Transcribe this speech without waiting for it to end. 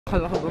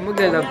Kala ko ba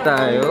maglalab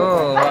tayo?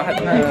 Bakit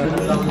na?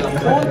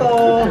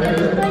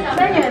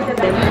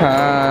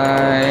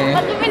 Hi!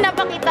 Ba't yung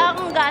pinapakita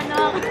kung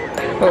gaano?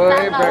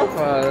 Hoy,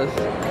 breakfast.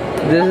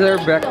 This is our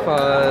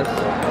breakfast.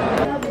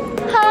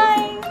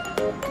 Hi!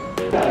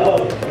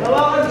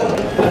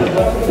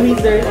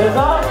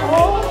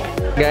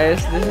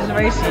 Guys, this is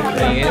my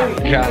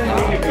seatmate, Jana.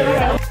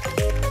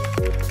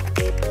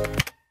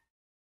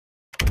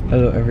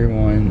 Hello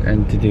everyone,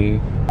 and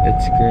today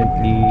it's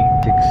currently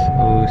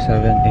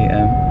 6:07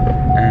 a.m.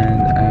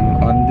 and I'm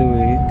on the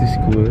way to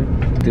school.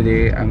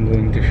 Today I'm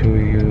going to show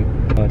you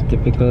a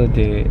typical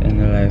day in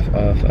the life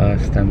of a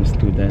STEM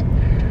student.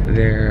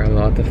 There are a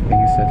lot of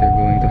things that are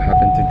going to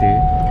happen today.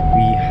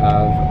 We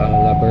have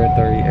a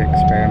laboratory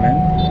experiment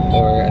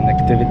or an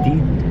activity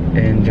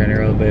in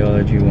General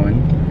Biology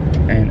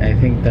 1, and I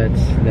think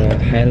that's the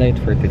highlight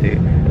for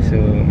today, so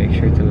make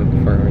sure to look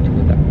forward to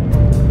that.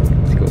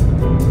 Let's go.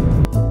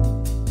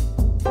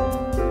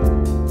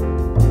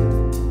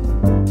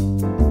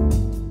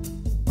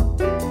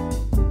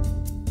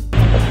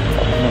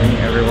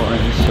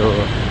 So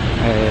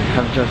I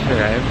have just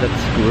arrived at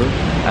school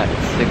at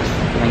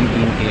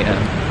 6:19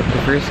 a.m.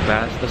 The first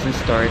class doesn't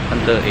start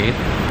until 8.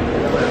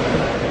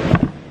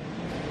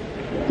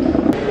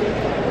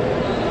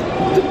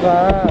 Ito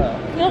ba?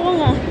 Ako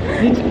nga.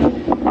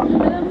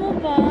 Alam mo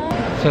ba?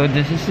 So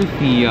this is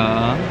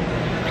Sophia.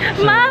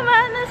 So,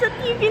 Mama, nasa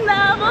TV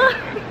na ako.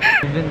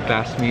 we've been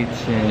classmates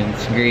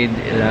since grade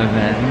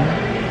 11.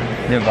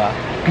 Diba?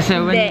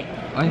 Kasi when...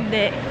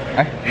 Hindi.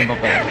 Ay, iba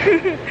pala.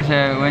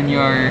 Kasi when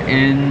you're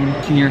in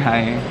senior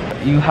high,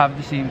 you have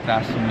the same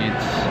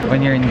classmates when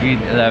you're in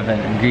grade 11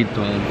 and grade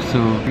 12. So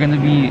you're gonna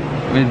be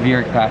with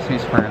your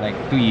classmates for like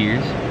 2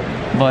 years.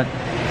 But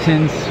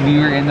since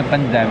we were in the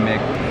pandemic,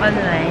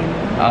 Online.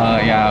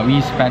 yeah, we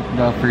spent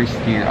the first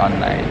year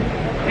online.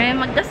 Eh,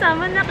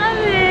 magkasama na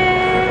kami.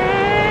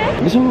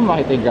 Gusto mo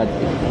makita yung grad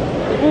pic?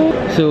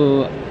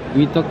 So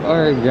we took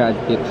our grad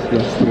pics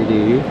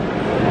yesterday.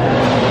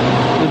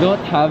 We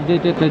don't have the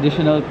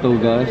traditional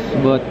togas,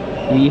 but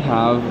we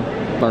have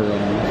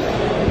parongs.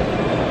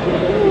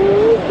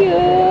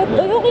 Cute!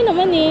 Ay, okay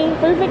naman eh.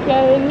 Perfect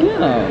yan.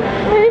 Yeah.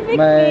 Perfect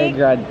My pic.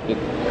 grad pic.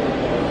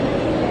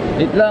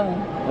 Wait lang.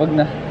 Wag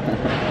na.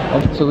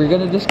 So we're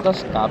gonna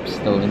discuss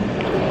capstone.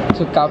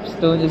 So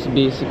capstone is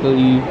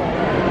basically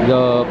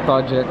the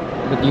project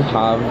that you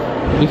have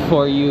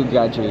before you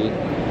graduate.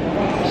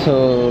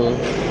 So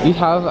we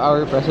have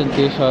our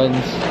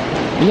presentations.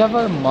 We have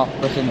our mock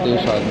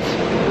presentations.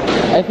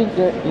 I think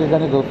you're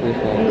gonna go first,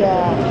 right?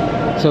 Yeah.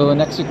 So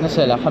next week na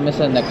sila, kami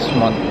sa next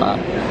month pa.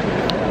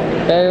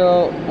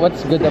 Pero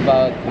what's good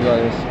about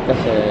yours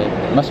kasi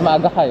mas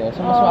maaga kayo,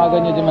 so mas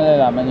maaga nyo din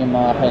malalaman yung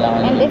mga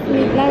kailangan nyo. And if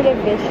need ng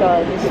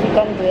revisions, we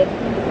can do it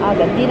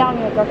agad. Di lang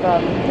kami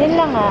magkakam. Yun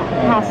lang nga,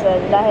 hassle.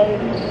 Dahil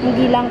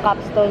hindi lang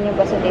capstone yung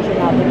presentation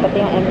natin,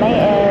 pati yung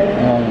MIL.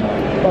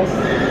 Tapos,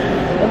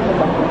 ito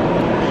ba?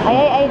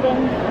 Ay din.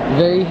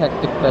 Very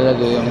hectic talaga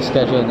yung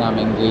schedule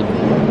namin grade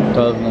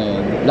 12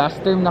 ngayon.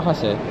 Last term na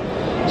kasi.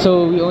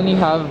 So we only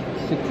have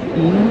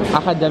 16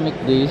 academic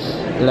days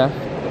left.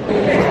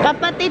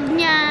 Kapatid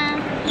niya.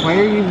 Why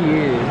are you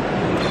here?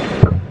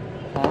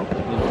 Ha?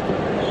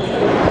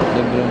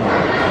 Libre mo.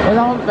 Wala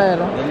akong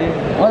pera.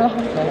 Wala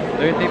akong pera.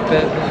 30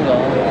 pesos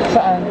lang.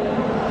 Saan?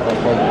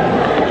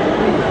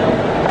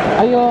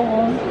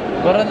 Ayoko.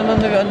 Para naman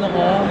nag-ano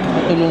ka,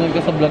 matulungan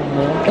ka sa vlog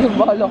mo. Ay,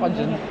 bahala ka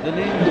dyan.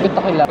 Dali. Hindi ka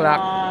takilak.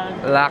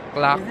 Lock.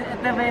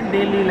 Ito ba yung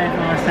daily life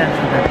ng mga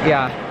sensitive?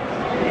 Yeah.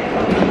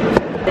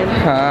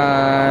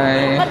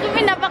 Hi. Ba't yung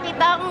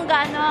pinapakita kung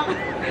gaano?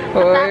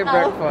 Hoy,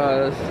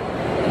 breakfast.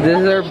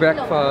 This is our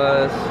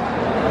breakfast.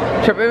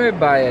 Siyempre may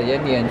bayad.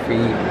 Yan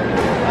free.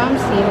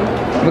 Sim.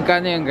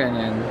 Magkano yung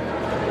ganyan?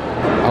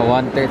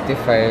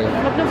 135.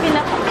 Ba't yung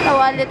pinapakita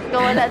wallet ko?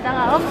 Wala na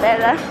nga akong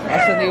pera.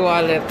 Asan yung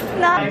wallet?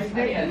 Na.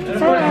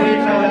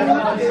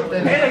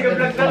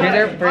 You're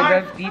their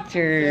program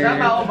teacher.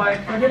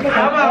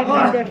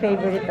 I'm their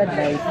favorite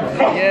advisor.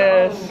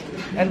 Yes.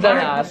 And the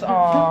last.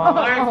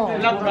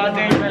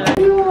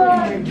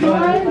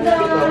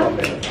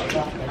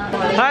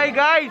 Hi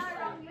guys!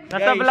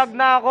 Nasa vlog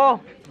na ako.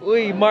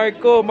 Uy,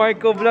 Marco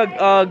vlog.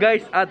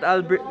 Guys,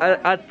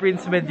 at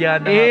Prince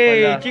Mediana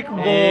Hey, pala. chick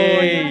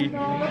boy!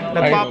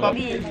 Nagpapa...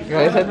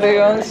 Guys, ito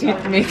yung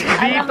seatmate ko.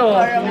 Dito!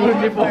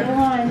 Uniform.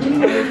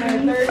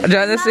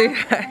 Jana, say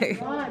hi.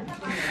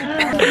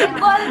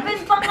 Ballpen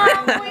pa nga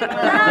ako. Wait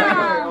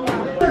lang.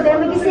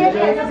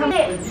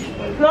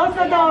 Close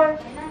the door.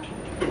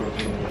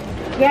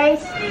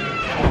 Guys,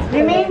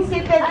 remain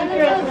seated. Ano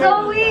yung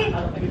Zoe?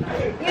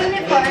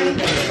 Uniform.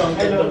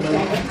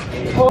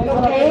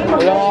 Okay.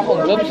 Wala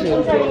akong gloves eh.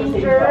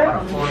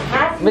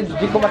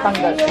 Hindi ko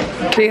matanggal.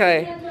 Say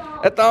hi.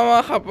 Ito ang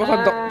mga kapwa ko,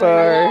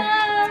 doktor.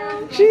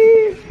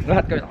 Cheers!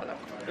 Lahat kami nakalap.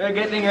 We're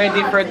getting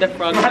ready for the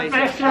front line.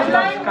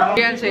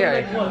 Yan, say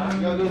hi.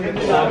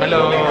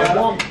 Hello.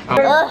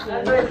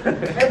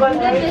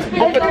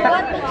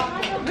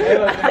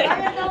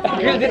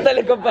 Girl, di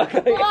talaga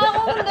bagay.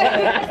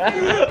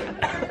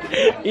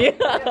 Yeah.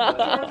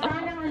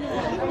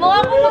 Mukha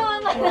ko naman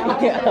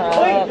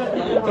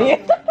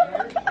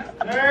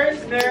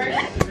Nurse.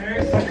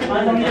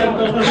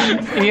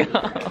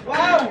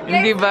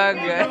 Hindi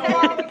bagay.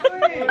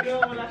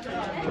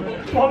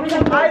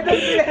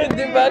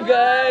 Hindi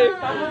bagay.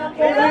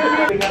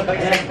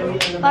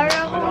 Para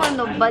akong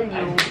ano,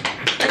 baliw.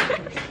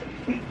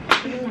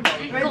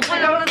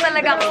 Kukulong na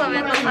talaga ako sa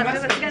metong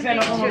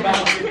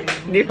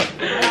Hindi ba?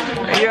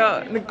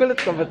 Ayo, nagkulat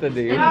ka ba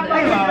today?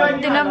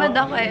 Tinamad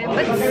ako eh.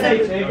 But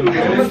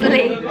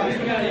slay.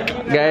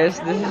 Guys,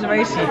 this is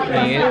my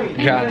seatmate,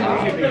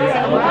 Jana.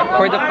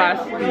 For the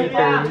past 3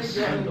 terms.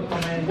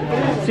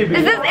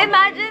 This is,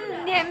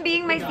 imagine him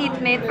being my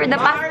seatmate for the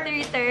past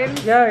 3 terms.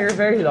 Yeah, you're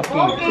very lucky.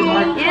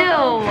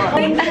 Ew.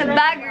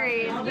 Bag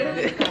race.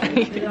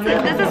 So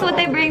this is what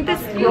I bring to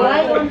school.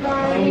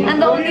 And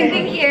the only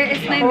thing here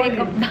is my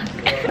makeup bag.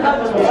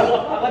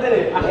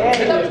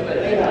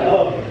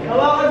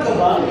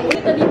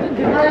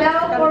 Allow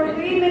for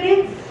 3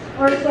 minutes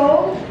or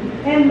so,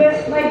 and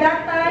by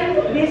that time,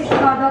 the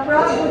frog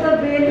would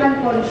have been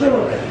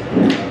unconscious.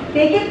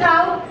 Take it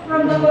out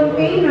from the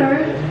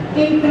container,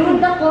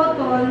 include the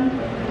cotton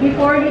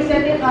before you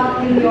set it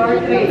up in your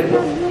tray.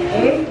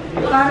 Okay?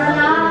 Para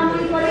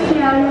naamoy pa rin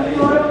niya yung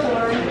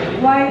chloroform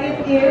while it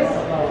is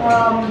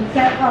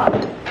set up.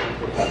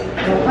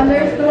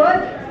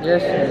 Understood?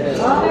 Yes.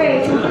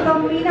 Okay, so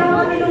kung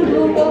pinakamatilong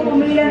grupo,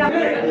 pumila na.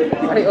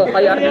 Ay, oh,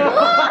 kayanin.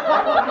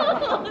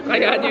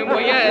 Kayanin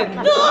mo yan.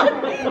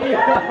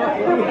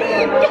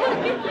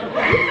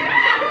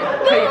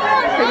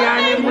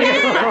 Kayanin mo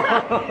yan.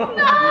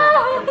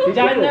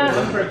 Jana.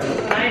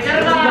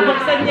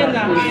 Nabuksan niya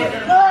na.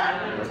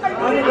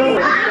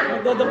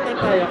 Magdodoktor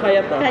tayo.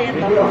 Kaya to.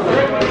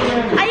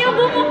 Ayaw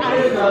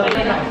bumukas.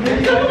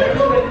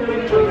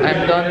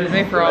 I'm done with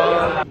my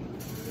frog.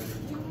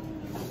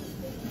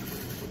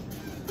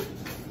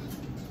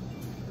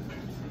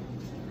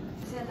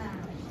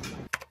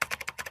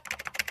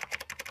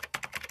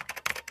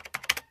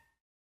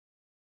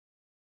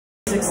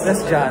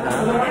 That's Jana.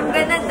 I'm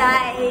gonna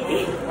die.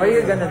 Why are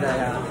you gonna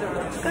die?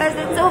 Because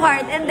it's so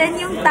hard. And then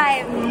yung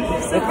time.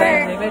 The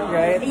time limit,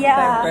 right? Yeah.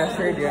 Time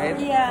pressured, right?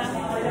 Yeah.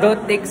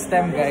 Don't take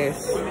STEM,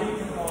 guys.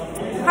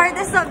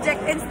 Hardest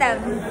subject in STEM.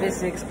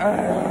 Physics.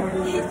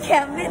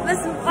 Chem, it was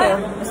STEM. fun.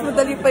 Mas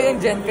madali pa yung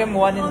Gen Chem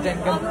 1 and Gen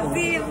Chem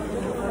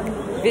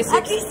 2. Physics.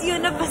 At least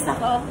yun nabas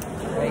ako.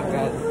 Oh my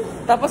God.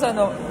 Tapos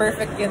ano,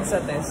 perfect yan sa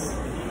test.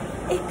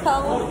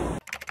 Ikaw.